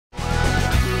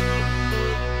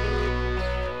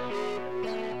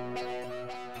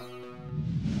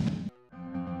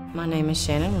My name is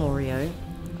Shannon Lorio,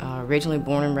 originally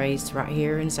born and raised right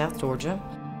here in South Georgia.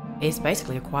 It's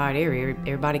basically a quiet area.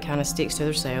 Everybody kind of sticks to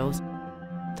themselves.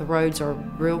 The roads are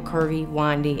real curvy,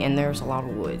 windy, and there's a lot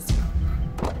of woods.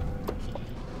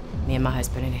 Me and my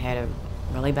husband had a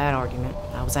really bad argument.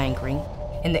 I was angry.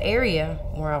 In the area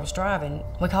where I was driving,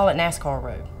 we call it NASCAR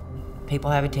Road.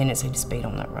 People have a tendency to speed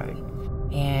on that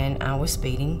road. And I was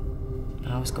speeding.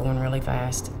 I was going really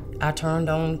fast. I turned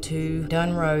on to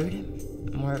Dunn Road,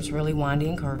 where it was really windy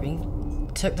and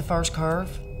curvy. Took the first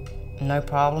curve, no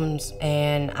problems,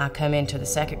 and I come into the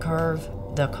second curve.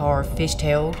 The car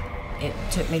fishtailed. It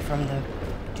took me from the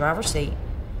driver's seat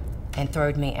and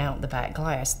throwed me out the back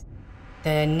glass.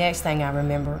 The next thing I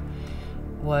remember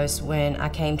was when I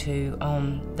came to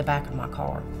the back of my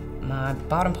car. My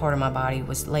bottom part of my body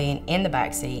was laying in the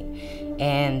back seat,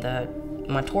 and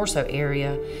my torso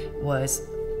area was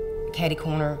catty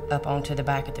corner up onto the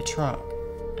back of the trunk.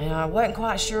 And I wasn't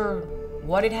quite sure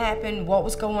what had happened, what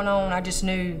was going on. I just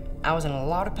knew I was in a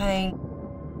lot of pain.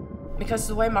 Because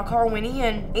the way my car went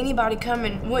in, anybody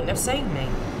coming wouldn't have seen me.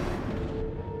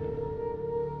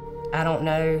 I don't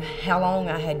know how long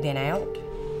I had been out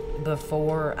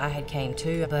before I had came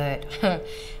to, but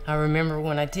I remember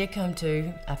when I did come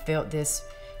to, I felt this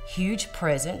huge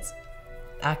presence.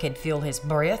 I could feel his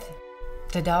breath.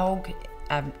 The dog,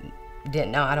 I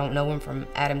don't know him from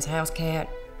Adam's house cat.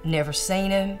 Never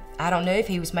seen him. I don't know if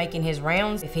he was making his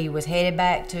rounds, if he was headed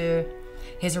back to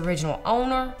his original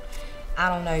owner. I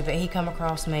don't know, but he come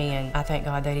across me, and I thank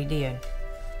God that he did.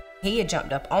 He had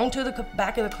jumped up onto the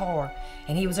back of the car,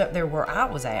 and he was up there where I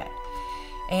was at.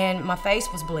 And my face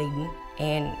was bleeding,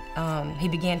 and he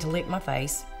began to lick my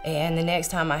face. And the next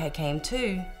time I had came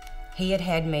to, he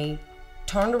had me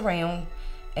turned around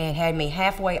and had me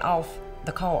halfway off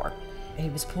the car. He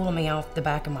was pulling me off the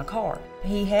back of my car.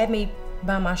 He had me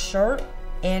by my shirt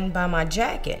and by my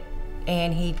jacket,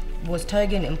 and he was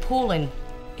tugging and pulling.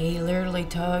 He literally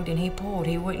tugged and he pulled.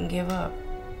 He wouldn't give up.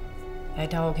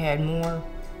 That dog had more.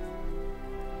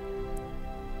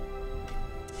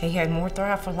 He had more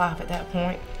thrive for life at that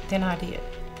point than I did.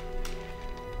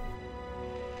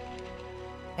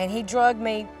 And he drugged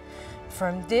me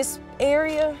from this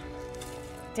area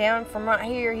down from right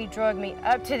here. He drugged me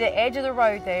up to the edge of the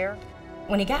road there.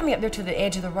 When he got me up there to the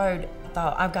edge of the road, I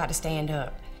thought, I've got to stand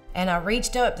up. And I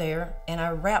reached up there and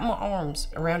I wrapped my arms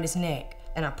around his neck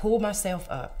and I pulled myself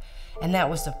up. And that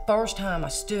was the first time I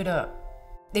stood up.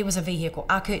 It was a vehicle.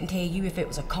 I couldn't tell you if it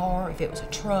was a car, if it was a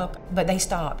truck, but they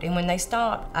stopped. And when they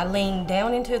stopped, I leaned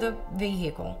down into the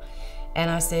vehicle and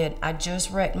I said, I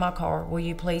just wrecked my car. Will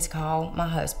you please call my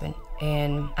husband?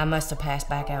 And I must have passed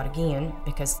back out again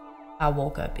because I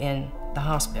woke up in the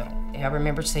hospital. I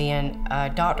remember seeing a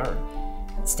doctor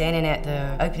standing at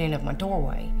the opening of my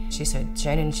doorway. She said,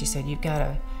 Shannon, she said, you've got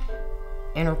a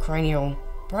intracranial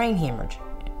brain hemorrhage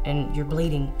and you're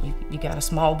bleeding. You got a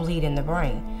small bleed in the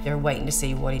brain. They're waiting to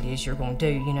see what it is you're going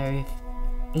to do, you know,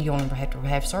 if you're going to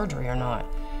have surgery or not.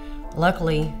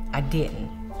 Luckily, I didn't.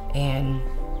 And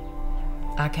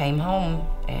I came home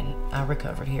and I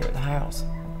recovered here at the house.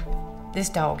 This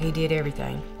dog, he did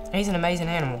everything. He's an amazing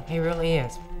animal. He really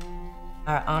is.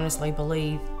 I honestly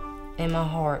believe in my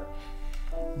heart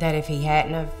that if he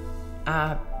hadn't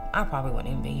have, I probably wouldn't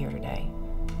even be here today.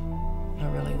 I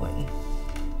really wouldn't.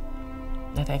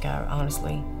 I think I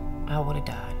would have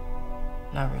died.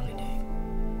 I really do.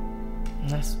 And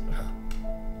that's,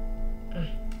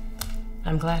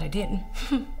 I'm glad I didn't.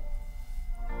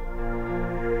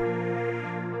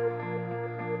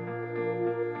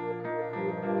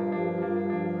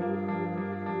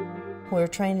 We're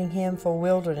training him for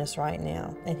wilderness right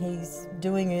now, and he's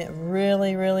doing it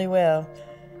really, really well.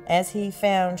 As he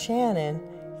found Shannon,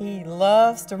 he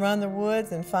loves to run the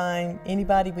woods and find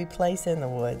anybody we place in the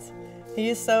woods. He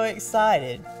is so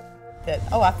excited that,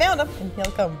 oh, I found him, and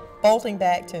he'll come bolting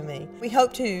back to me. We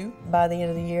hope to, by the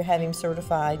end of the year, have him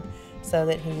certified so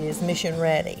that he is mission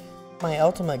ready. My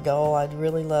ultimate goal, I'd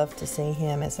really love to see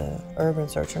him as an urban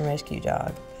search and rescue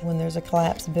dog. When there's a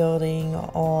collapsed building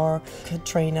or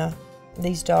Katrina,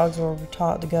 these dogs were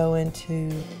taught to go into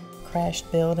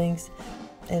crashed buildings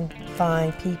and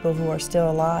find people who are still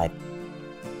alive.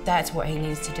 That's what he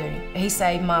needs to do. He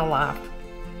saved my life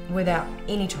without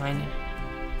any training.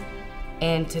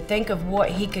 And to think of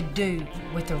what he could do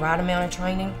with the right amount of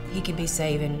training, he could be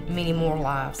saving many more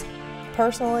lives.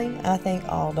 Personally, I think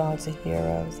all dogs are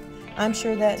heroes. I'm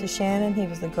sure that to Shannon, he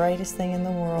was the greatest thing in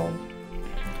the world.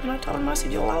 And I told him, I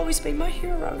said, you'll always be my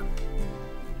hero.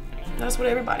 That's what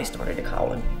everybody started to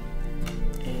call him.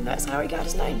 And that's how he got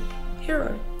his name,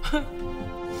 Hero.